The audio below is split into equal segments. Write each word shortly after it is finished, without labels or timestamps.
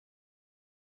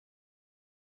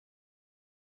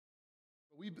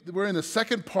We're in the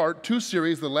second part, two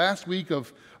series, the last week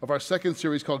of our second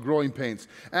series called Growing Pains.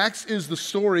 Acts is the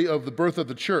story of the birth of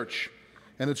the church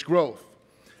and its growth.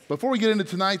 Before we get into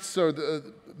tonight's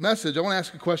message, I want to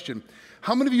ask a question.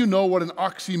 How many of you know what an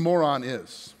oxymoron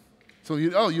is? So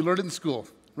you learned it in school,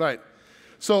 right?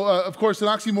 So, of course, an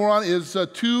oxymoron is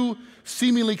two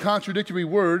seemingly contradictory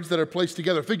words that are placed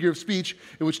together, a figure of speech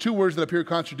in which two words that appear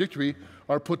contradictory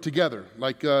are put together.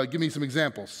 Like, give me some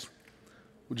examples.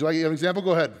 Would you like an example?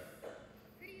 Go ahead.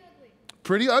 Pretty ugly.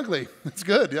 Pretty ugly. That's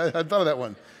good. I hadn't thought of that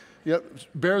one. Yep.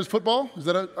 Bears football? Is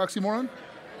that an oxymoron?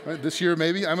 Right. This year,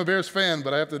 maybe. I'm a Bears fan,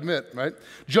 but I have to admit, right?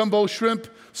 Jumbo shrimp,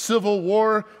 civil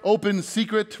war, open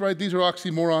secret, right? These are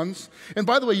oxymorons. And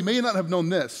by the way, you may not have known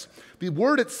this. The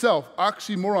word itself,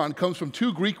 oxymoron, comes from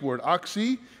two Greek words,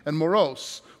 oxy and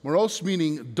moros. Moros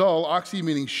meaning dull, oxy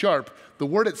meaning sharp. The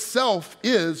word itself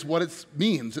is what it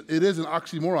means. It is an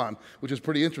oxymoron, which is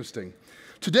pretty interesting.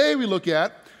 Today we look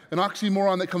at an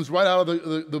oxymoron that comes right out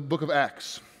of the book of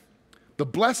Acts. The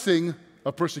blessing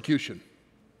of persecution.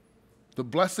 The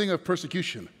blessing of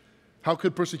persecution. How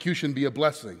could persecution be a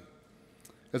blessing?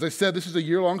 As I said, this is a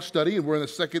year-long study, and we're in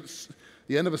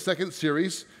the end of a second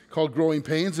series called Growing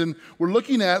Pains, and we're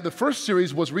looking at, the first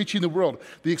series was Reaching the World,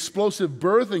 the explosive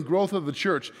birth and growth of the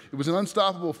church. It was an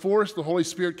unstoppable force. The Holy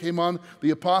Spirit came on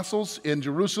the apostles in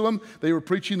Jerusalem. They were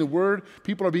preaching the word.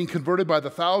 People are being converted by the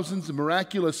thousands, and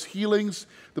miraculous healings.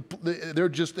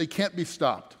 They can't be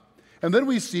stopped. And then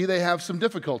we see they have some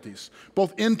difficulties,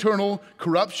 both internal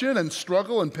corruption and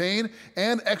struggle and pain,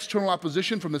 and external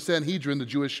opposition from the Sanhedrin, the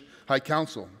Jewish High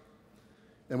Council.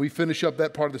 And we finish up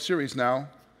that part of the series now,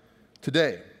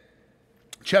 today.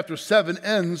 Chapter 7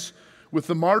 ends with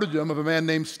the martyrdom of a man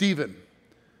named Stephen.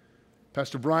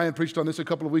 Pastor Brian preached on this a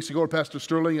couple of weeks ago, or Pastor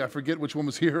Sterling, I forget which one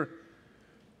was here,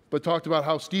 but talked about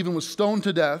how Stephen was stoned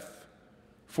to death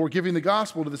for giving the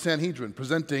gospel to the Sanhedrin,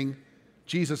 presenting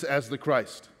Jesus as the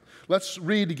Christ. Let's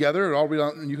read together, I'll read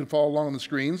on, and you can follow along on the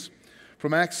screens,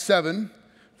 from Acts 7,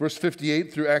 verse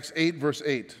 58 through Acts 8, verse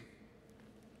 8.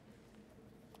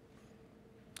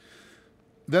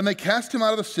 Then they cast him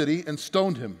out of the city and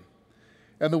stoned him.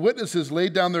 And the witnesses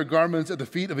laid down their garments at the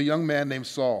feet of a young man named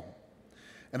Saul.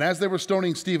 And as they were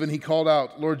stoning Stephen, he called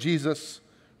out, "Lord Jesus,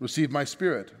 receive my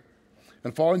spirit."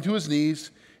 And falling to his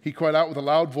knees, he cried out with a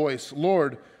loud voice,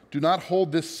 "Lord, do not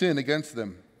hold this sin against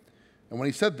them." And when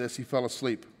he said this, he fell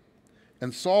asleep.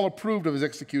 And Saul approved of his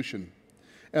execution.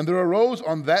 And there arose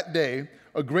on that day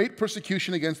a great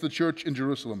persecution against the church in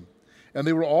Jerusalem. And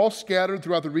they were all scattered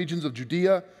throughout the regions of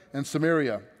Judea and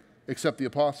Samaria, except the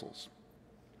apostles.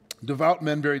 Devout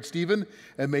men buried Stephen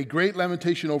and made great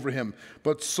lamentation over him.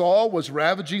 But Saul was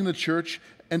ravaging the church,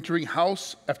 entering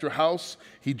house after house.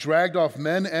 He dragged off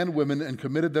men and women and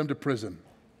committed them to prison.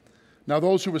 Now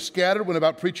those who were scattered went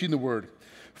about preaching the word.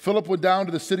 Philip went down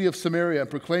to the city of Samaria and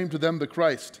proclaimed to them the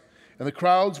Christ. And the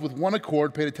crowds with one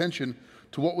accord paid attention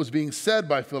to what was being said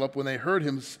by Philip when they heard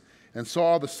him and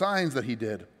saw the signs that he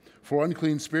did. For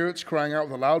unclean spirits, crying out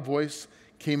with a loud voice,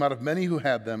 came out of many who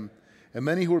had them, and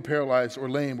many who were paralyzed or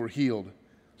lame were healed.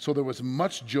 So there was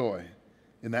much joy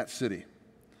in that city.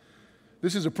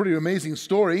 This is a pretty amazing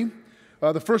story.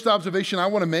 The first observation I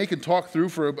want to make and talk through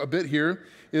for a bit here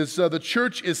is the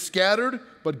church is scattered,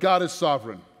 but God is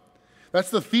sovereign. That's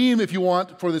the theme, if you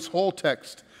want, for this whole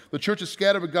text. The church is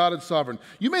scattered, but God is sovereign.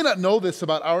 You may not know this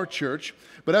about our church,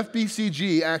 but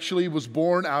FBCG actually was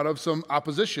born out of some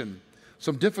opposition,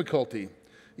 some difficulty,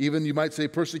 even you might say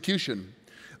persecution.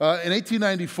 In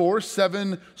 1894,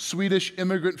 7 Swedish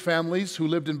immigrant families who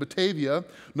lived in Batavia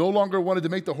no longer wanted to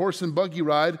make the horse and buggy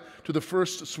ride to the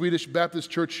First Swedish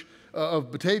Baptist Church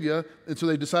of Batavia, and so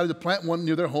they decided to plant one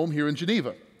near their home here in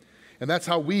Geneva. And that's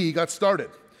how we got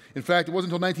started. In fact, it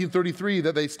wasn't until 1933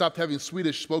 that they stopped having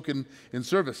Swedish spoken in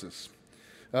services.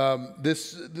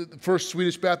 The First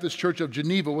Swedish Baptist Church of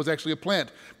Geneva was actually a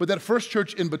plant. But that first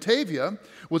church in Batavia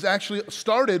was actually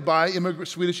started by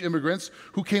Swedish immigrants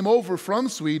who came over from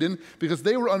Sweden because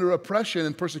they were under oppression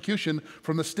and persecution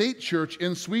from the state church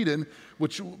in Sweden,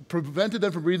 which prevented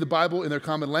them from reading the Bible in their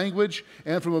common language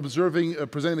and from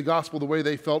presenting the gospel the way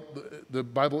they felt the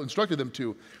Bible instructed them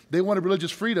to. They wanted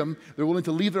religious freedom. They're willing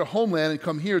to leave their homeland and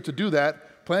come here to do that.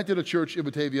 Planted a church in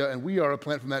Batavia, and we are a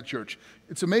plant from that church.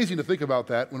 It's amazing to think about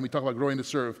that when we talk about growing to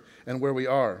serve and where we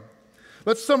are.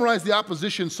 Let's summarize the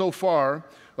opposition so far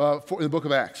in the book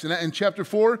of Acts. In chapter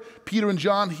 4, Peter and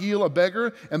John heal a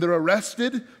beggar, and they're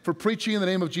arrested for preaching in the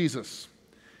name of Jesus.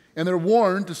 And they're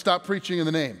warned to stop preaching in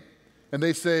the name. And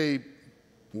they say,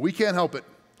 "We can't help it."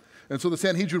 And so the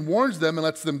Sanhedrin warns them and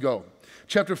lets them go.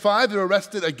 Chapter 5, they're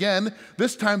arrested again.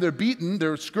 This time they're beaten,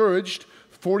 they're scourged,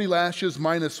 40 lashes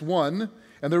minus 1.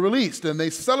 And they're released, and they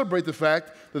celebrate the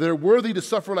fact that they're worthy to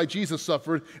suffer like Jesus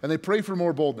suffered, and they pray for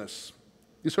more boldness.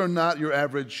 These are not your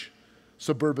average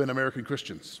suburban American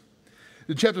Christians.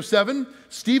 In chapter 7,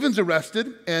 Stephen's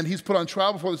arrested, and he's put on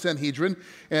trial before the Sanhedrin,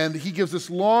 and he gives this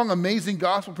long, amazing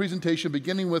gospel presentation,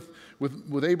 beginning with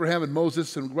Abraham and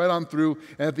Moses and right on through.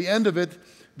 And at the end of it,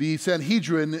 the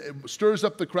Sanhedrin stirs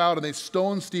up the crowd, and they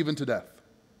stone Stephen to death.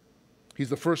 He's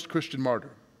the first Christian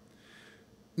martyr.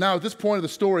 Now, at this point of the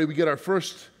story, we get our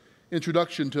first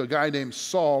introduction to a guy named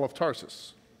Saul of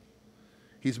Tarsus.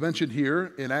 He's mentioned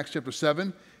here in Acts chapter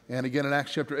 7 and again in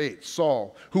Acts chapter 8.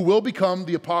 Saul, who will become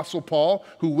the Apostle Paul,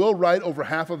 who will write over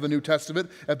half of the New Testament,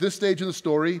 at this stage in the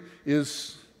story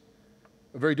is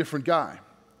a very different guy.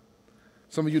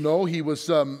 Some of you know he was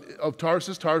of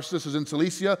Tarsus. Tarsus is in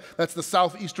Cilicia. That's the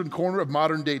southeastern corner of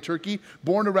modern-day Turkey.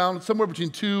 Born around somewhere between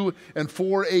 2 and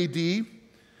 4 A.D.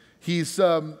 He's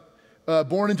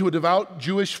born into a devout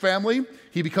Jewish family.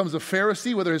 He becomes a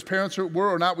Pharisee. Whether his parents were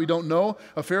or not, we don't know.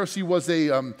 A Pharisee was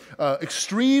an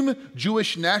extreme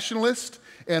Jewish nationalist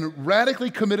and radically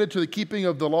committed to the keeping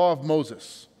of the law of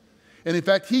Moses. And in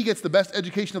fact, he gets the best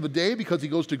education of the day because he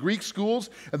goes to Greek schools,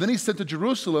 and then he's sent to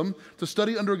Jerusalem to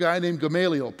study under a guy named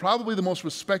Gamaliel, probably the most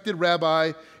respected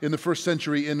rabbi in the first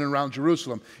century in and around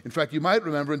Jerusalem. In fact, you might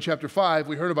remember in chapter 5,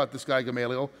 we heard about this guy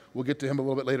Gamaliel. We'll get to him a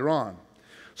little bit later on.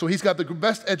 So he's got the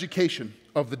best education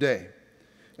of the day.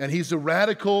 And he's a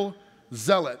radical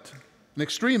zealot, an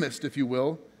extremist, if you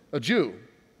will, a Jew.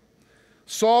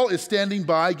 Saul is standing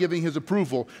by giving his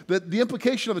approval. The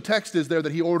implication of the text is there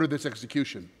that he ordered this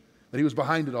execution, that he was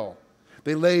behind it all.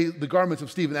 They lay the garments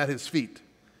of Stephen at his feet.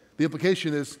 The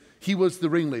implication is he was the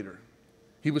ringleader.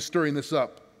 He was stirring this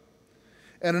up.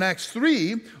 And in Acts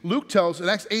 8:3, Luke tells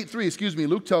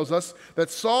us that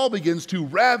Saul begins to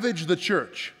ravage the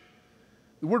church.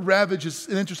 The word ravage is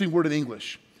an interesting word in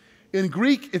English. In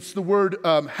Greek, it's the word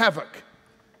havoc,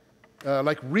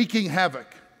 like wreaking havoc.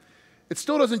 It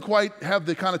still doesn't quite have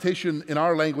the connotation in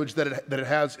our language that it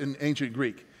has in ancient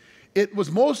Greek. It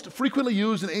was most frequently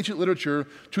used in ancient literature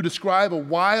to describe a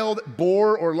wild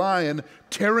boar or lion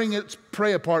tearing its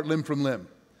prey apart limb from limb.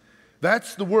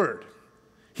 That's the word.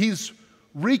 He's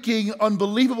wreaking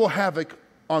unbelievable havoc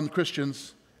on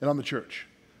Christians and on the church,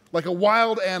 like a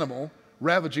wild animal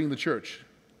ravaging the church,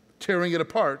 tearing it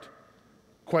apart,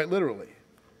 quite literally.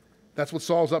 That's what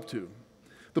Saul's up to.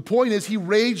 The point is, he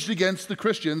raged against the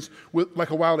Christians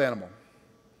like a wild animal.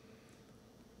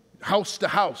 House to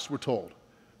house, we're told,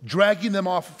 dragging them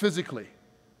off physically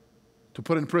to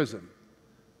put in prison.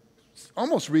 It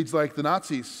almost reads like the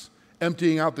Nazis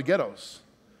emptying out the ghettos,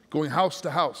 going house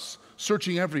to house,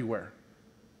 searching everywhere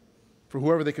for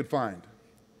whoever they could find.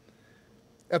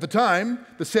 At the time,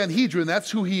 the Sanhedrin, that's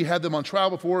who he had them on trial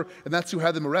before, and that's who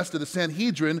had them arrested. The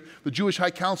Sanhedrin, the Jewish High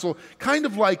Council, kind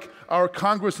of like our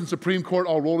Congress and Supreme Court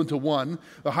all rolled into one,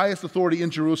 the highest authority in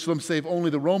Jerusalem, save only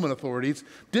the Roman authorities,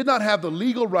 did not have the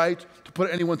legal right to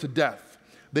put anyone to death.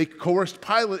 They coerced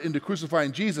Pilate into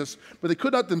crucifying Jesus, but they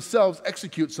could not themselves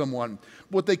execute someone.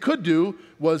 What they could do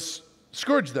was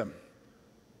scourge them.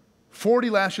 40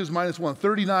 lashes minus 1,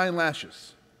 39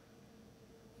 lashes.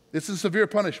 It's a severe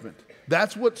punishment.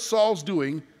 That's what Saul's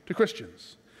doing to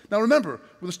Christians. Now remember,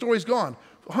 where the story's gone,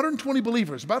 120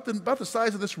 believers, about the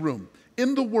size of this room,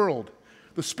 in the world.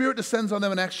 The Spirit descends on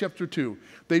them in Acts chapter 2.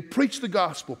 They preach the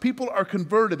gospel. People are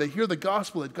converted. They hear the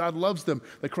gospel that God loves them,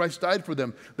 that Christ died for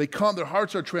them. They come, their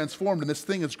hearts are transformed, and this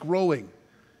thing is growing.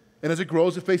 And as it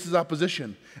grows, it faces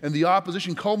opposition. And the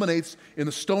opposition culminates in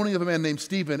the stoning of a man named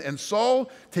Stephen. And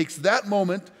Saul takes that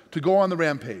moment to go on the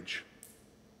rampage.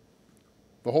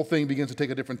 The whole thing begins to take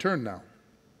a different turn now.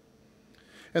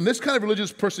 And this kind of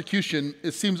religious persecution,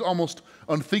 it seems almost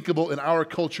unthinkable in our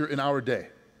culture, in our day.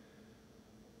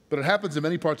 But it happens in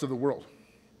many parts of the world.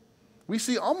 We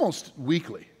see almost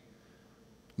weekly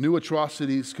new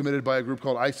atrocities committed by a group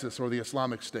called ISIS or the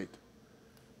Islamic State.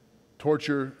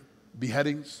 Torture,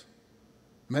 beheadings.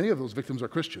 Many of those victims are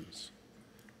Christians.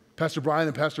 Pastor Brian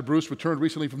and Pastor Bruce returned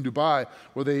recently from Dubai,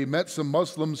 where they met some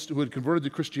Muslims who had converted to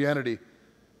Christianity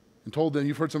and told them,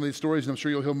 you've heard some of these stories, and I'm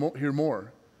sure you'll hear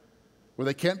more, where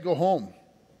they can't go home.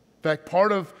 In fact,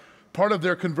 part of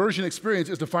their conversion experience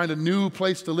is to find a new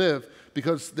place to live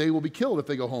because they will be killed if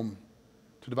they go home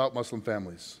to devout Muslim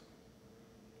families.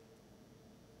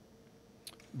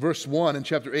 Verse 1 in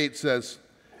chapter 8 says,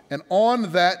 and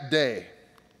on that day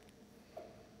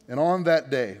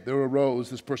there arose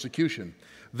this persecution.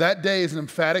 That day is an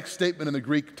emphatic statement in the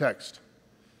Greek text.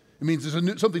 It means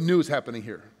something new is happening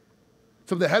here.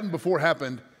 Something that hadn't before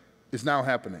happened is now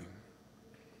happening.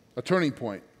 A turning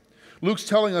point. Luke's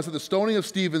telling us that the stoning of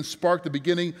Stephen sparked the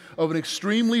beginning of an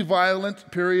extremely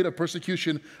violent period of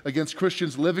persecution against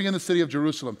Christians living in the city of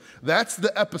Jerusalem. That's the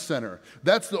epicenter.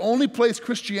 That's the only place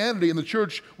Christianity in the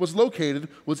church was located,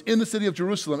 was in the city of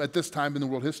Jerusalem at this time in the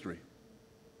world history.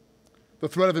 The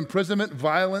threat of imprisonment,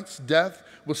 violence, death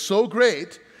was so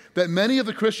great that many of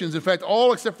the Christians, in fact,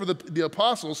 all except for the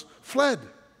apostles, fled.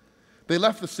 They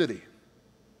left the city.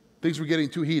 Things were getting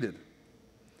too heated.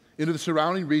 Into the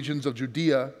surrounding regions of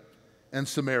Judea and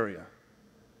Samaria.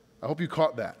 I hope you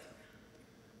caught that.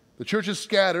 The church is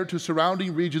scattered to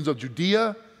surrounding regions of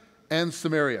Judea and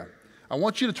Samaria. I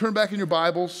want you to turn back in your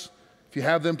Bibles, if you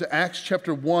have them, to Acts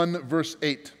chapter 1, verse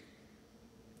 8.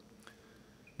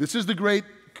 This is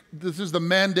the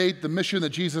mandate, the mission that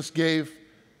Jesus gave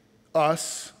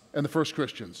us and the first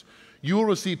Christians. You will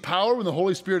receive power when the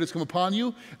Holy Spirit has come upon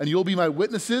you, and you'll be my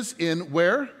witnesses in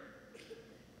where?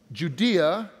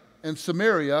 Judea and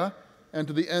Samaria and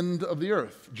to the end of the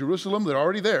earth. Jerusalem, they're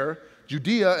already there.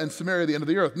 Judea and Samaria, the end of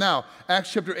the earth. Now,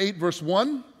 Acts chapter 8, verse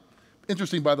 1.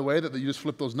 Interesting, by the way, that you just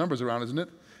flip those numbers around, isn't it?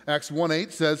 Acts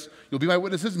 1:8 says, you'll be my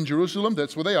witnesses in Jerusalem,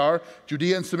 that's where they are,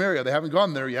 Judea and Samaria. They haven't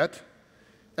gone there yet.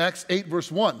 Acts 8,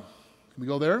 verse 1. Can we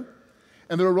go there?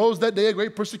 And there arose that day a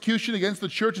great persecution against the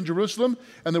church in Jerusalem,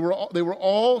 and they were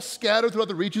all scattered throughout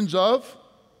the regions of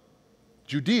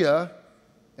Judea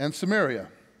and Samaria.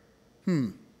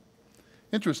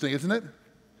 Interesting, isn't it?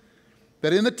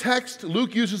 That in the text,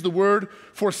 Luke uses the word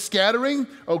for scattering,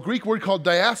 a Greek word called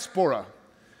diaspora.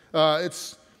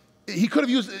 He could have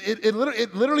used, it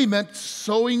literally meant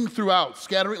sowing throughout,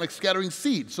 scattering, like scattering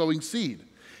seed, sowing seed.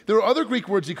 There are other Greek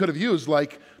words he could have used,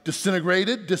 like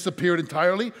disintegrated, disappeared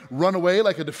entirely, run away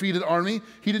like a defeated army.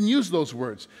 He didn't use those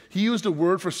words. He used a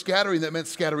word for scattering that meant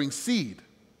scattering seed.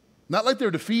 Not like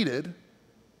they're defeated.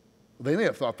 They may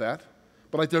have thought that.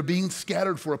 But like they're being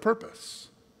scattered for a purpose.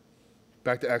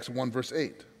 Back to Acts 1, verse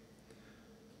 8.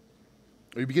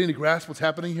 Are you beginning to grasp what's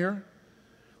happening here?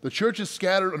 The church is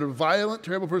scattered under violent,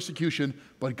 terrible persecution,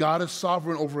 but God is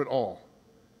sovereign over it all.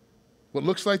 What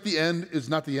looks like the end is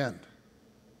not the end.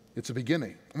 It's a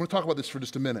beginning. I'm going to talk about this for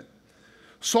just a minute.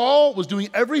 Saul was doing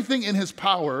everything in his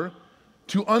power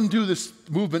to undo this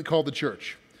movement called the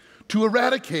church, to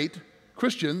eradicate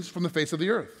Christians from the face of the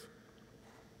earth.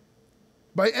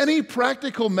 By any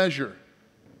practical measure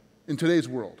in today's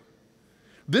world,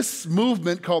 this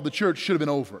movement called the church should have been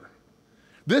over.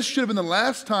 This should have been the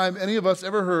last time any of us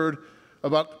ever heard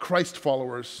about Christ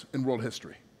followers in world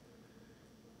history.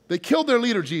 They killed their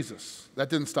leader, Jesus. That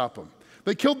didn't stop them.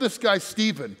 They killed this guy,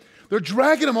 Stephen. They're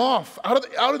dragging him off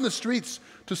out in the streets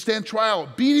to stand trial,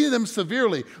 beating them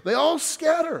severely. They all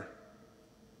scatter.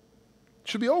 It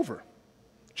should be over.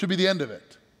 It should be the end of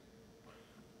it.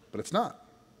 But it's not.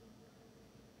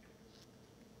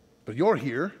 But you're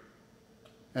here,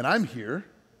 and I'm here,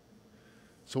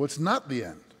 so it's not the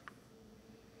end.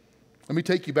 Let me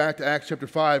take you back to Acts chapter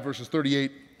 5, verses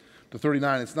 38 to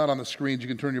 39. It's not on the screens. You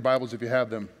can turn your Bibles if you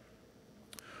have them,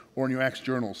 or in your Acts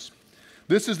journals.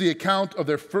 This is the account of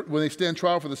when they stand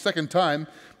trial for the second time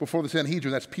before the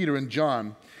Sanhedrin. That's Peter and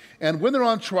John. And when they're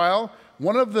on trial,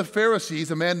 one of the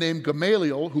Pharisees, a man named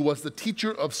Gamaliel, who was the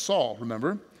teacher of Saul,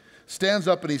 remember, stands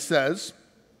up and he says,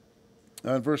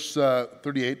 verse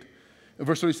 38,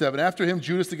 verse 37, after him,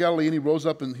 Judas the Galilean, he rose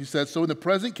up and he said, so in the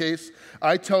present case,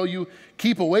 I tell you,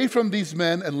 keep away from these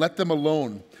men and let them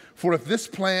alone. For if this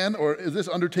plan or if this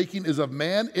undertaking is of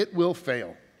man, it will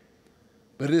fail.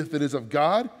 But if it is of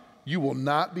God, you will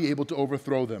not be able to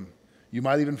overthrow them. You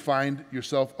might even find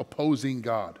yourself opposing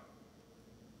God.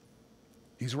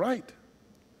 He's right.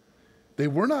 They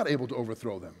were not able to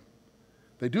overthrow them.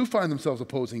 They do find themselves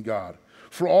opposing God.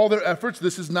 For all their efforts,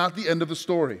 this is not the end of the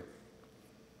story.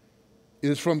 It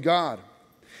is from God.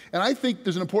 And I think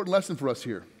there's an important lesson for us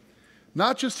here.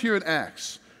 Not just here in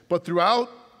Acts, but throughout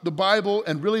the Bible,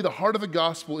 and really the heart of the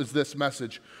gospel is this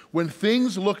message. When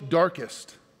things look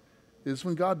darkest is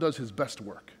when God does his best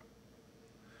work.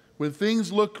 When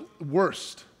things look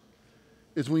worst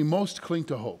is when we most cling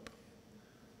to hope.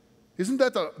 Isn't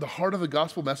that the heart of the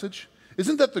gospel message?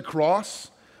 Isn't that the cross?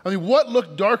 I mean, what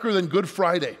looked darker than Good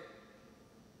Friday?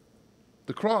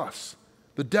 The cross,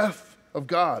 the death of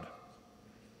God.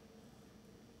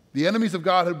 The enemies of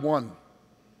God had won,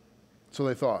 so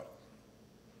they thought.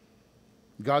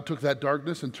 God took that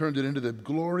darkness and turned it into the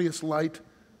glorious light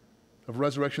of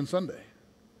Resurrection Sunday.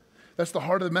 That's the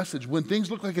heart of the message. When things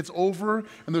look like it's over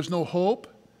and there's no hope,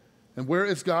 and where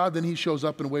is God, then he shows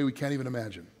up in a way we can't even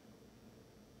imagine.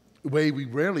 A way we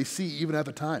rarely see even at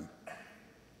the time.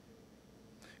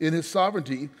 In his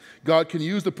sovereignty, God can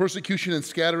use the persecution and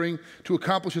scattering to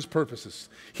accomplish his purposes.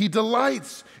 He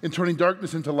delights in turning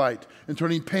darkness into light, and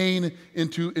turning pain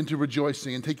into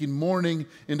rejoicing, and taking mourning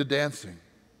into dancing,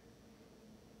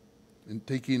 and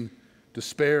taking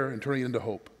despair and turning it into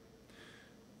hope.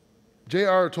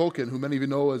 J.R.R. Tolkien, who many of you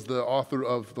know as the author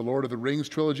of the Lord of the Rings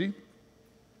trilogy,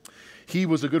 he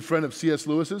was a good friend of C.S.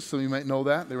 Lewis's. Some of you might know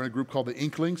that. They were in a group called the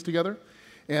Inklings together.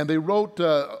 And they wrote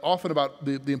often about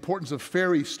the importance of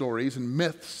fairy stories and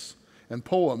myths and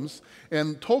poems.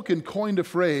 And Tolkien coined a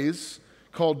phrase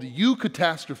called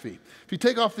eucatastrophe. If you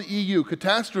take off the EU,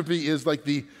 catastrophe is like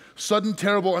the sudden,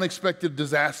 terrible, unexpected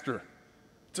disaster.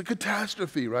 It's a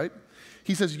catastrophe, right?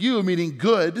 He says eu, meaning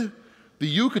good.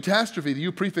 The eucatastrophe, the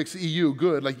eu prefix EU,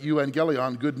 good, like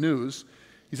euangelion, good news.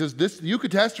 He says this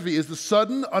eucatastrophe is the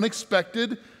sudden,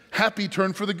 unexpected, happy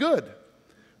turn for the good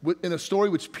in a story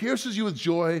which pierces you with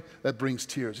joy that brings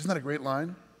tears. Isn't that a great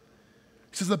line?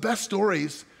 He says the best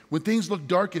stories, when things look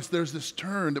darkest, there's this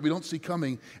turn that we don't see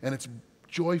coming, and it's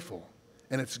joyful,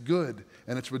 and it's good,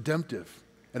 and it's redemptive,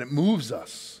 and it moves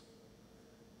us.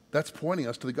 That's pointing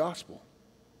us to the gospel.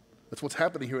 That's what's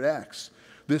happening here at Acts.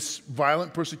 This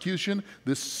violent persecution,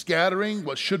 this scattering,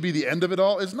 what should be the end of it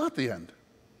all, is not the end.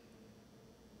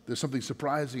 There's something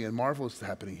surprising and marvelous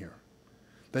happening here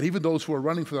that even those who are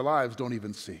running for their lives don't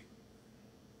even see.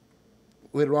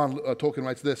 Later on, Tolkien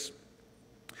writes this: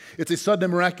 it's a sudden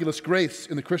and miraculous grace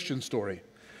in the Christian story.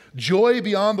 Joy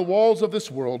beyond the walls of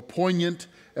this world, poignant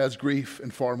as grief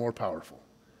and far more powerful.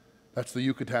 That's the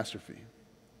eucatastrophe.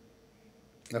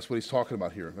 That's what he's talking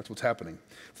about here. That's what's happening.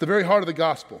 It's the very heart of the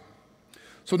gospel.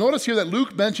 So notice here that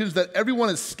Luke mentions that everyone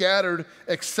is scattered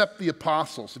except the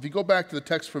apostles. If you go back to the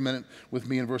text for a minute with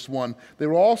me in verse 1, they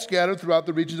were all scattered throughout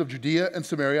the regions of Judea and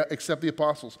Samaria except the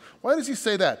apostles. Why does he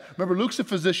say that? Remember, Luke's a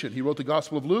physician. He wrote the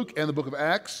Gospel of Luke and the book of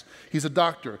Acts. He's a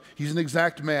doctor. He's an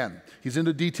exact man. He's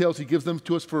into details. He gives them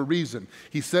to us for a reason.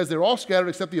 He says they're all scattered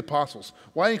except the apostles.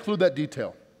 Why include that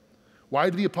detail? Why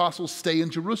do the apostles stay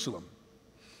in Jerusalem?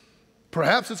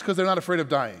 Perhaps it's because they're not afraid of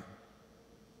dying.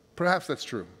 Perhaps that's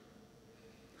true.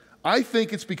 I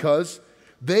think it's because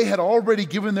they had already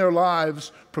given their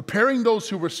lives preparing those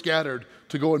who were scattered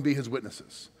to go and be his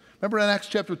witnesses. Remember in Acts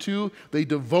chapter 2, they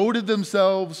devoted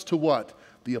themselves to what?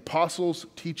 The apostles'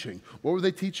 teaching. What were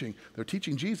they teaching? They're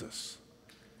teaching Jesus.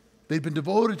 They'd been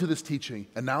devoted to this teaching,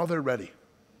 and now they're ready.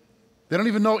 They don't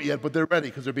even know it yet, but they're ready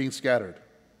because they're being scattered.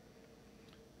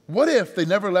 What if they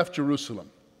never left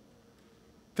Jerusalem?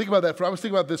 Think about that. I was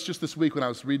thinking about this just this week when I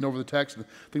was reading over the text and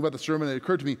thinking about the sermon, and it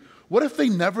occurred to me, what if they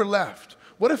never left?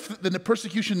 What if the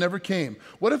persecution never came?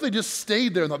 What if they just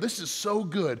stayed there and thought, this is so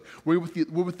good. We're with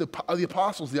the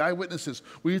apostles, the eyewitnesses.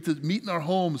 We get to meet in our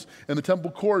homes and the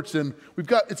temple courts, and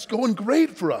it's going great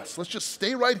for us. Let's just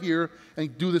stay right here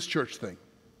and do this church thing.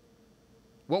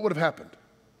 What would have happened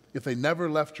if they never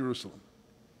left Jerusalem?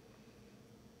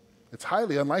 It's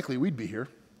highly unlikely we'd be here.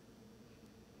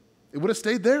 It would have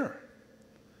stayed there.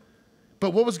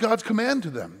 But what was God's command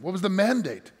to them? What was the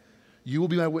mandate? You will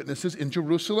be my witnesses in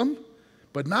Jerusalem,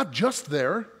 but not just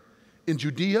there, in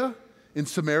Judea, in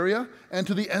Samaria, and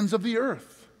to the ends of the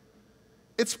earth.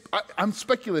 I'm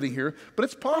speculating here, but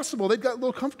it's possible they got a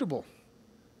little comfortable.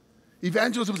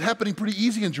 Evangelism is happening pretty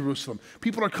easy in Jerusalem.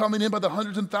 People are coming in by the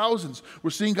hundreds and thousands. We're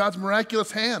seeing God's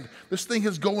miraculous hand. This thing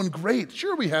is going great.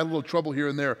 Sure, we had a little trouble here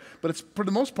and there, but for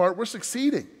the most part, we're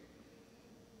succeeding.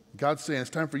 God's saying it's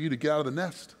time for you to get out of the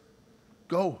nest.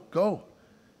 Go, go.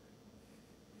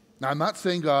 Now, I'm not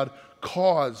saying God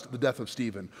caused the death of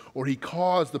Stephen or he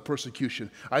caused the persecution.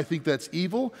 I think that's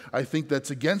evil. I think that's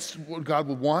against what God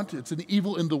would want. It's an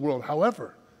evil in the world.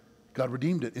 However, God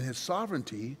redeemed it. In his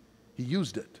sovereignty, he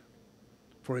used it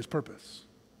for his purpose.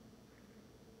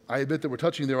 I admit that we're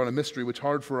touching there on a mystery which is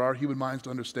hard for our human minds to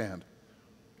understand.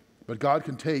 But God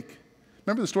can take.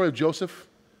 Remember the story of Joseph?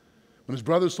 When his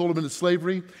brothers sold him into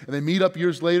slavery, and they meet up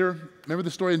years later. Remember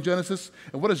the story in Genesis?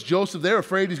 And what does Joseph, they're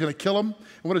afraid he's going to kill him.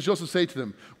 And what does Joseph say to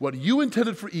them? What you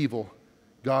intended for evil,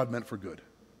 God meant for good.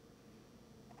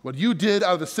 What you did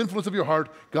out of the sinfulness of your heart,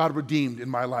 God redeemed in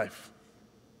my life.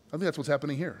 I think that's what's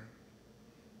happening here.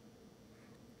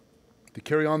 To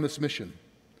carry on this mission,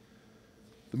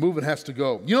 the movement has to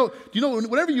go. Do you know,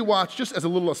 whenever you watch, just as a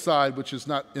little aside, which is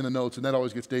not in the notes, and that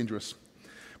always gets dangerous,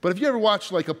 but if you ever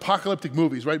watch like apocalyptic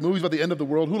movies, right? Movies about the end of the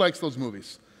world, who likes those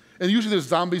movies? And usually there's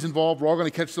zombies involved. We're all going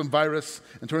to catch some virus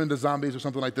and turn into zombies or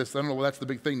something like this. I don't know, well, that's the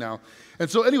big thing now. And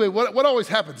so anyway, what always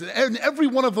happens, in every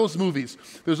one of those movies,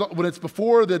 when it's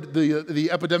before the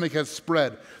epidemic has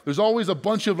spread, there's always a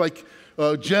bunch of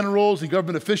generals and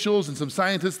government officials and some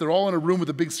scientists. They're all in a room with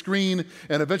a big screen,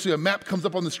 and eventually a map comes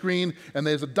up on the screen, and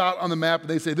there's a dot on the map, and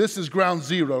they say, this is ground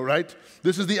zero, right?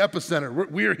 This is the epicenter.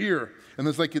 We're here. And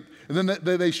there's and then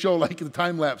they show the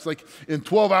time lapse, in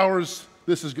 12 hours,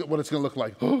 this is what it's going to look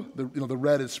like. The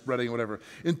red is spreading or whatever.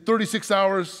 In 36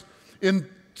 hours, in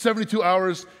 72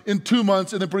 hours, in 2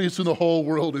 months, and then pretty soon the whole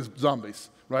world is zombies,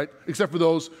 right? Except for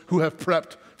those who have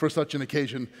prepped for such an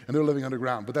occasion, and they're living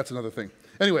underground, but that's another thing.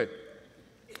 Anyway,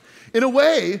 in a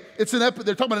way, they're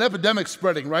talking about an epidemic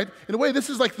spreading, right? In a way, this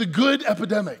is like the good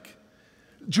epidemic.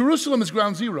 Jerusalem is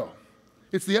ground zero.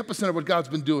 It's the epicenter of what God's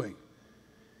been doing.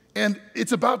 And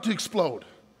it's about to explode.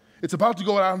 It's about to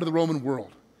go out into the Roman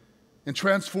world and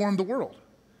transform the world.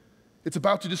 It's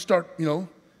about to just start, and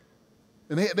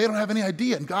they don't have any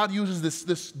idea. And God uses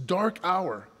this dark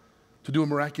hour to do a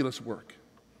miraculous work.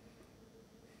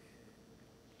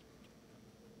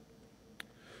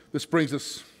 This brings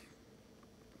us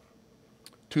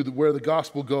to where the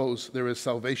gospel goes, there is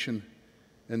salvation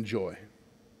and joy.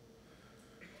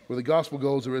 Where the gospel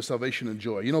goes, there is salvation and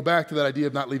joy. Back to that idea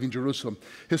of not leaving Jerusalem.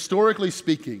 Historically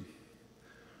speaking,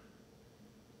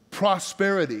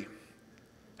 prosperity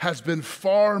has been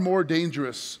far more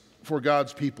dangerous for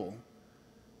God's people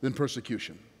than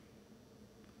persecution.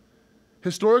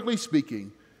 Historically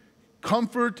speaking,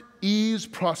 comfort, ease,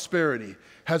 prosperity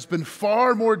has been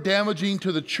far more damaging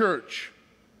to the church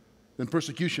than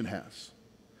persecution has.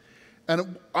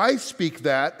 And I speak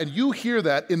that, and you hear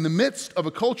that in the midst of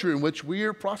a culture in which we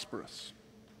are prosperous.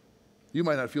 You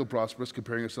might not feel prosperous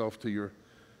comparing yourself to your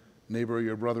neighbor or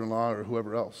your brother-in-law or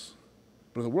whoever else.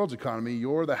 But in the world's economy,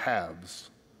 you're the haves,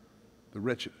 the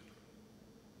rich.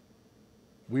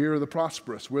 We're the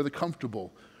prosperous. We're the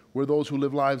comfortable. We're those who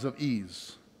live lives of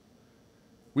ease.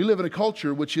 We live in a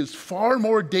culture which is far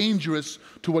more dangerous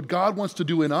to what God wants to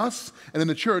do in us and in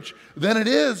the church than it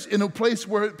is in a place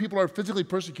where people are physically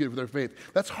persecuted for their faith.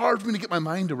 That's hard for me to get my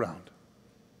mind around.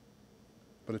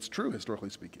 But it's true, historically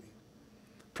speaking.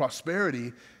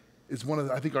 Prosperity is one of,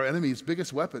 I think, our enemy's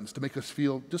biggest weapons to make us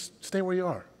feel, just stay where you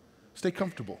are. Stay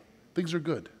comfortable. Things are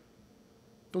good.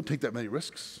 Don't take that many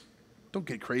risks. Don't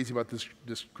get crazy about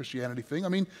this Christianity thing. I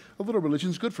mean, a little religion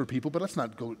is good for people, but let's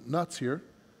not go nuts here.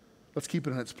 Let's keep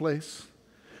it in its place.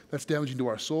 That's damaging to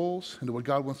our souls and to what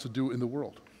God wants to do in the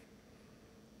world.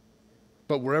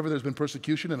 But wherever there's been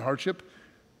persecution and hardship,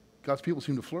 God's people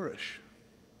seem to flourish.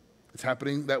 It's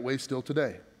happening that way still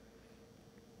today.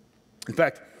 In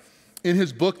fact, in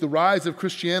his book, The Rise of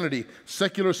Christianity,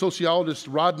 secular sociologist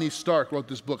Rodney Stark wrote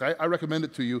this book. I recommend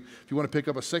it to you if you want to pick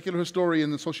up a secular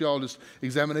historian and sociologist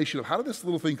examination of how did this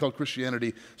little thing called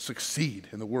Christianity succeed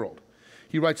in the world.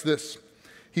 He writes this.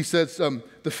 He says,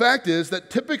 the fact is that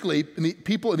typically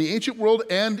people in the ancient world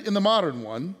and in the modern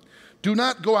one do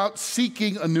not go out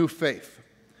seeking a new faith.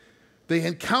 They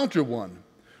encounter one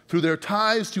through their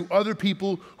ties to other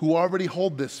people who already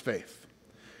hold this faith.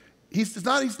 It's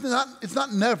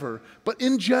not never, but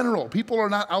in general, people are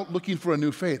not out looking for a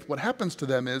new faith. What happens to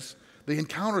them is they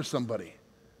encounter somebody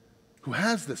who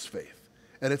has this faith,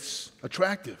 and it's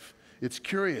attractive, it's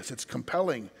curious, it's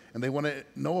compelling, and they want to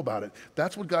know about it.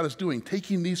 That's what God is doing,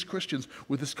 taking these Christians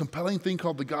with this compelling thing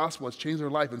called the gospel that's changed their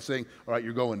life and saying, all right,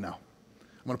 you're going now.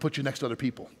 I'm going to put you next to other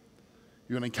people.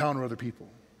 You're going to encounter other people.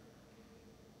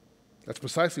 That's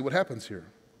precisely what happens here.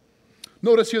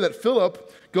 Notice here that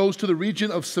Philip goes to the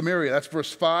region of Samaria. That's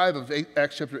verse 5 of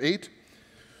Acts chapter 8.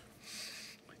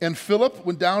 And Philip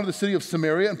went down to the city of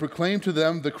Samaria and proclaimed to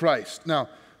them the Christ. Now,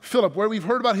 Philip, where we've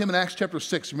heard about him in Acts chapter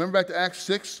 6. Remember back to Acts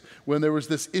 6 when there was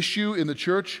this issue in the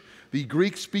church? The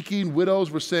Greek-speaking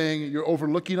widows were saying, you're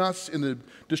overlooking us in the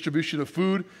distribution of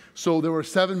food. So there were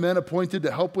 7 men appointed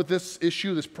to help with this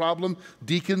issue, this problem,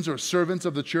 deacons or servants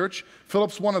of the church.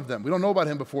 Philip's one of them. We don't know about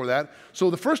him before that. So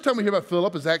the first time we hear about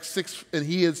Philip is Acts 6, and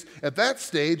he is, at that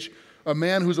stage, a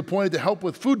man who's appointed to help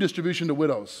with food distribution to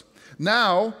widows.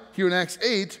 Now, here in Acts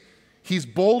 8, he's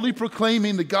boldly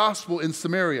proclaiming the gospel in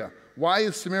Samaria. Why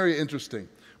is Samaria interesting?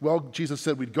 Well, Jesus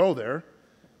said we'd go there.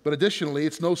 But additionally,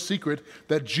 it's no secret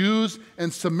that Jews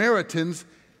and Samaritans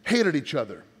hated each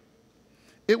other.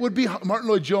 It would be, Martin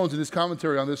Lloyd-Jones in his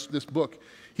commentary on this book,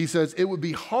 he says, it would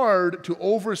be hard to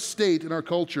overstate in our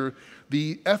culture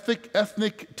the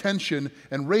ethnic tension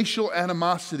and racial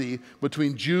animosity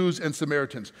between Jews and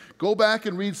Samaritans. Go back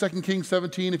and read 2 Kings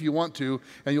 17 if you want to,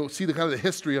 and you'll see the kind of the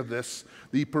history of this.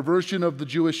 The perversion of the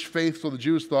Jewish faith, so the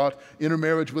Jews thought,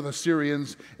 intermarriage with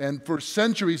Assyrians, and for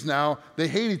centuries now, they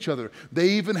hate each other. They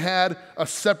even had a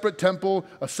separate temple,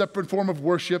 a separate form of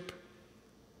worship.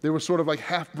 They were sort of like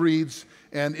half-breeds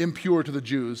and impure to the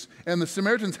Jews. And the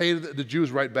Samaritans hated the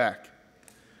Jews right back.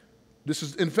 This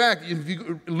is, in fact,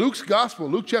 Luke's gospel,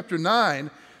 Luke chapter 9,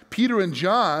 Peter and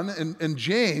John and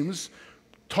James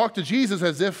talk to Jesus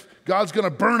as if God's going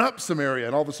to burn up Samaria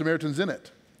and all the Samaritans in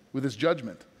it with his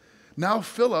judgment. Now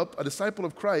Philip, a disciple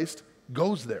of Christ,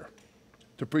 goes there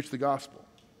to preach the gospel.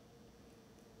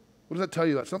 What does that tell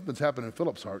you? That something's happened in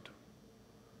Philip's heart.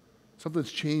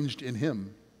 Something's changed in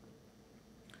him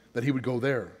that he would go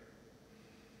there.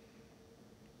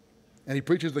 And he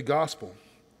preaches the gospel.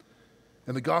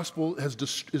 And the gospel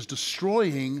is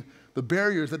destroying the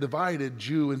barriers that divided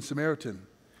Jew and Samaritan.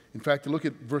 In fact, look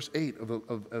at verse 8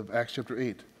 of Acts chapter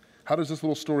 8. How does this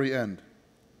little story end?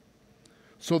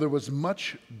 So there was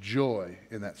much joy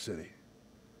in that city.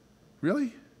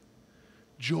 Really?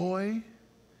 Joy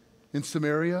in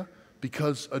Samaria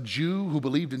because a Jew who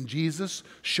believed in Jesus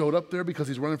showed up there because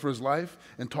he's running for his life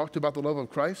and talked about the love of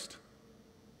Christ?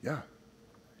 Yeah.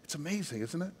 It's amazing,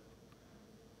 isn't it?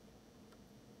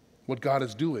 What God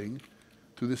is doing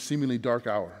through this seemingly dark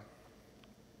hour.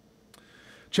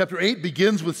 Chapter 8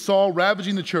 begins with Saul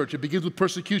ravaging the church. It begins with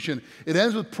persecution. It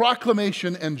ends with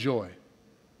proclamation and joy.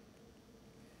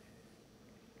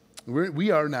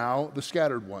 We are now the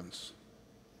scattered ones.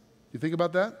 You think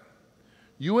about that?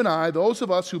 You and I, those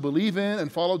of us who believe in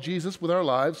and follow Jesus with our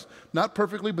lives, not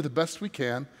perfectly, but the best we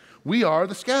can, we are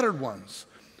the scattered ones.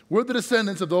 We're the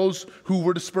descendants of those who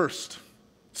were dispersed,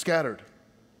 scattered.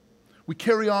 We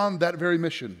carry on that very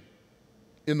mission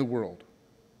in the world.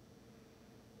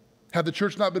 Had the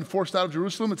church not been forced out of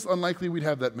Jerusalem, it's unlikely we'd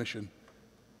have that mission.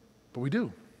 But we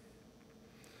do.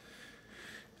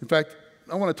 In fact,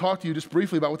 I want to talk to you just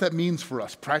briefly about what that means for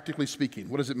us, practically speaking.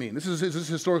 What does it mean? Is this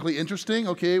historically interesting?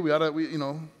 Okay,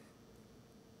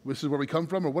 this is where we come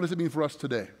from, or what does it mean for us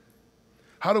today?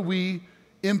 How do we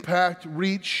impact,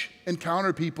 reach,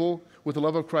 encounter people with the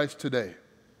love of Christ today?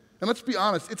 And let's be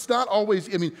honest, it's not always,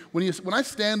 when I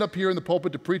stand up here in the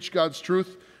pulpit to preach God's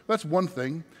truth, that's one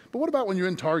thing. But what about when you're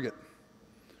in Target,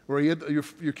 or you're at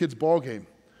your kid's ball game,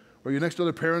 or you're next to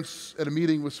other parents at a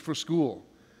meeting for school?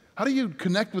 How do you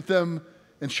connect with them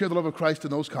and share the love of Christ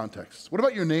in those contexts? What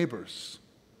about your neighbors?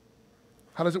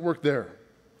 How does it work there?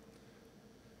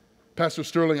 Pastor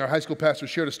Sterling, our high school pastor,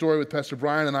 shared a story with Pastor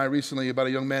Brian and I recently about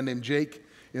a young man named Jake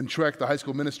in Trek, the high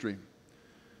school ministry.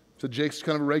 So Jake's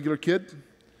kind of a regular kid.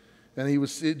 And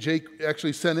Jake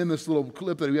actually sent in this little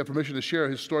clip that we have permission to share,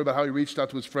 his story about how he reached out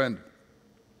to his friend.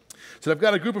 He said, I've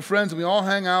got a group of friends and we all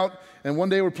hang out, and one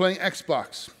day we're playing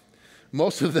Xbox.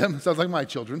 Most of them, sounds like my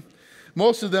children,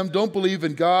 most of them don't believe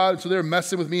in God, so they're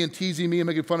messing with me and teasing me and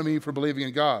making fun of me for believing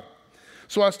in God.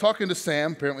 So I was talking to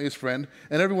Sam, apparently his friend,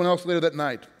 and everyone else later that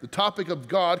night. The topic of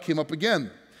God came up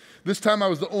again. This time I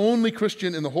was the only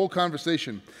Christian in the whole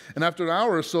conversation. And after an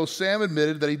hour or so, Sam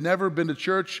admitted that he'd never been to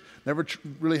church, never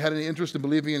really had any interest in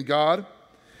believing in God.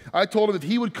 I told him if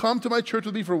he would come to my church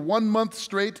with me for 1 month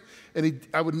straight, and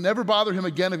I would never bother him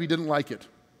again if he didn't like it.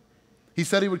 He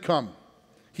said he would come.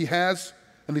 He has,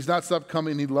 and he's not stopped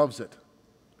coming, and he loves it.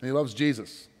 And he loves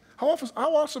Jesus. How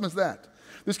awesome is that?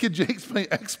 This kid Jake's playing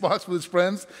Xbox with his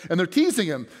friends, and they're teasing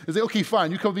him. They say, okay,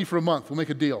 fine, you come with me for a month, we'll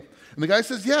make a deal. And the guy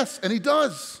says yes, and he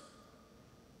does.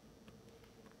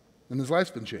 And his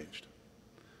life's been changed.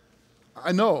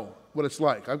 I know what it's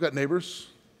like. I've got neighbors,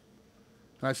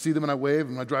 and I see them and I wave,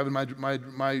 and I drive in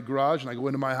my garage, and I go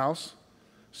into my house,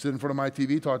 sit in front of my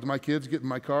TV, talk to my kids, get in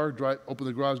my car, open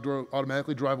the garage door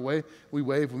automatically, drive away. We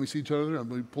wave when we see each other, and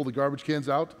we pull the garbage cans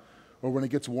out, or when it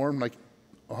gets warm, like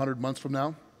 100 months from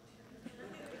now.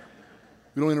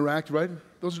 We don't interact, right?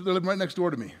 They're living right next door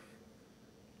to me.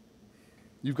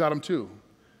 You've got them too.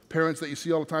 Parents that you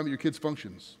see all the time at your kids'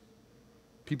 functions.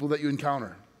 People that you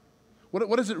encounter.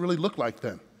 What does it really look like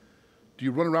then? Do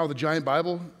you run around with a giant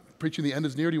Bible, preaching the end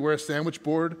is near? Do you wear a sandwich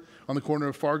board on the corner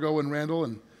of Fargo and Randall?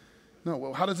 No,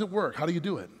 well, how does it work? How do you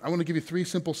do it? I want to give you 3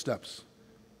 simple steps,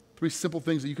 3 simple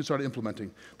things that you can start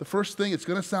implementing. The first thing, it's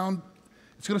going to sound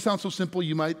so simple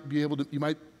you might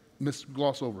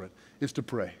gloss over it, is to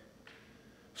pray.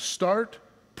 Start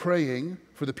praying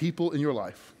for the people in your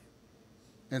life.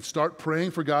 And start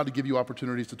praying for God to give you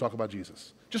opportunities to talk about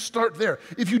Jesus. Just start there.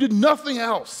 If you did nothing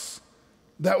else,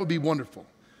 that would be wonderful.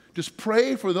 Just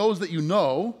pray for those that you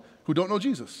know who don't know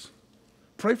Jesus.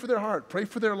 Pray for their heart. Pray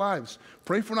for their lives.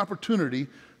 Pray for an opportunity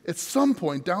at some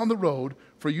point down the road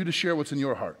for you to share what's in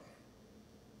your heart.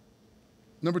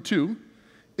 Number 2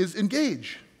 is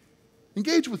engage.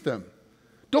 Engage with them.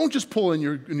 Don't just pull in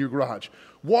your garage.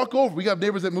 Walk over. We got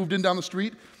neighbors that moved in down the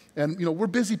street, and we're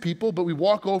busy people, but we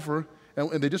walk over,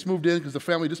 and they just moved in because the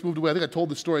family just moved away. I think I told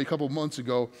this story a couple of months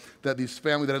ago that this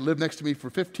family that had lived next to me for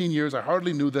 15 years, I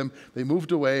hardly knew them. They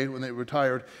moved away when they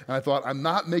retired, and I thought, I'm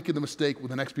not making the mistake when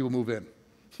the next people move in.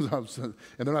 And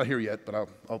they're not here yet, but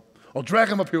I'll drag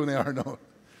them up here when they are. No.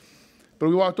 But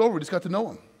we walked over, we just got to know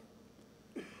them.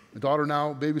 My daughter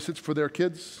now babysits for their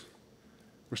kids.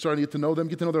 We're starting to get to know them,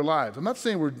 get to know their lives. I'm not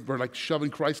saying we're like shoving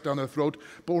Christ down their throat,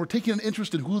 but we're taking an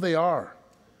interest in who they are,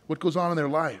 what goes on in their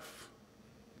life.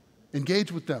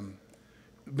 Engage with them.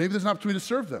 Maybe there's an opportunity to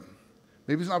serve them.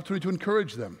 Maybe there's an opportunity to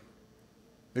encourage them.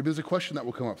 Maybe there's a question that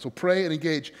will come up. So pray and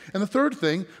engage. And the third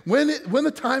thing, when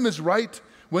the time is right,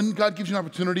 when God gives you an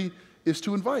opportunity, is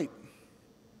to invite.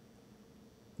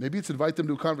 Maybe it's invite them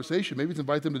to a conversation. Maybe it's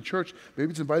invite them to church.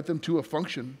 Maybe it's invite them to a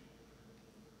function.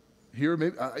 Here,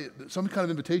 maybe some kind of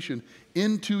invitation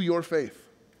into your faith.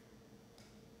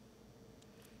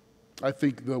 I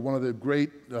think one of the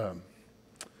great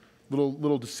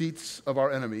little deceits of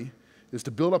our enemy is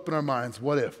to build up in our minds,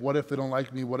 what if? What if they don't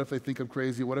like me? What if they think I'm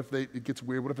crazy? What if it gets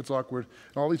weird? What if it's awkward?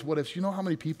 And all these what ifs. You know how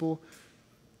many people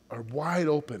are wide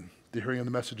open to hearing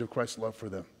the message of Christ's love for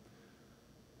them?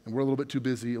 And we're a little bit too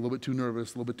busy, a little bit too nervous,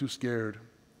 a little bit too scared,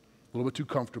 a little bit too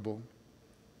comfortable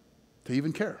to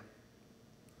even care.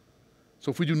 So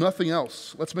if we do nothing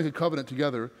else, let's make a covenant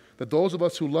together that those of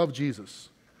us who love Jesus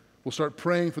will start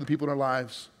praying for the people in our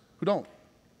lives who don't.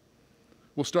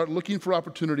 We'll start looking for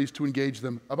opportunities to engage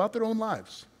them about their own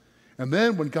lives. And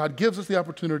then when God gives us the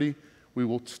opportunity, we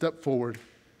will step forward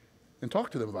and talk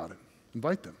to them about it,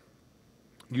 invite them.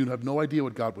 You have no idea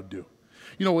what God would do.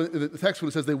 In the text when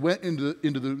it says they went into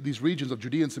these regions of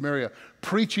Judea and Samaria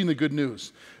preaching the good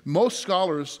news. Most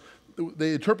scholars,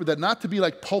 they interpret that not to be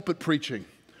like pulpit preaching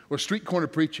or street corner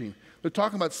preaching. They're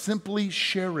talking about simply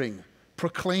sharing,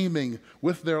 proclaiming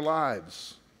with their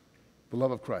lives the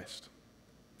love of Christ.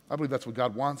 I believe that's what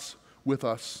God wants with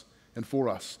us and for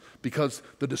us, because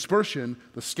the dispersion,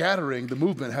 the scattering, the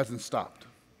movement hasn't stopped.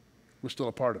 We're still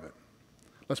a part of it.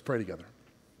 Let's pray together.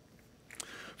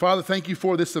 Father, thank you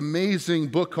for this amazing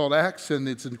book called Acts and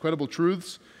its incredible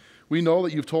truths. We know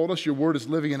that you've told us your word is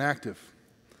living and active.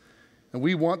 And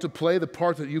we want to play the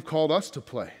part that you've called us to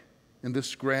play in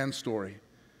this grand story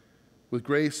with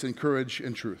grace and courage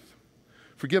and truth.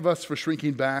 Forgive us for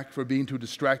shrinking back, for being too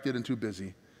distracted and too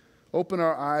busy. Open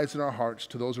our eyes and our hearts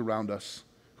to those around us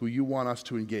who you want us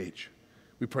to engage.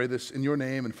 We pray this in your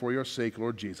name and for your sake,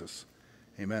 Lord Jesus.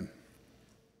 Amen.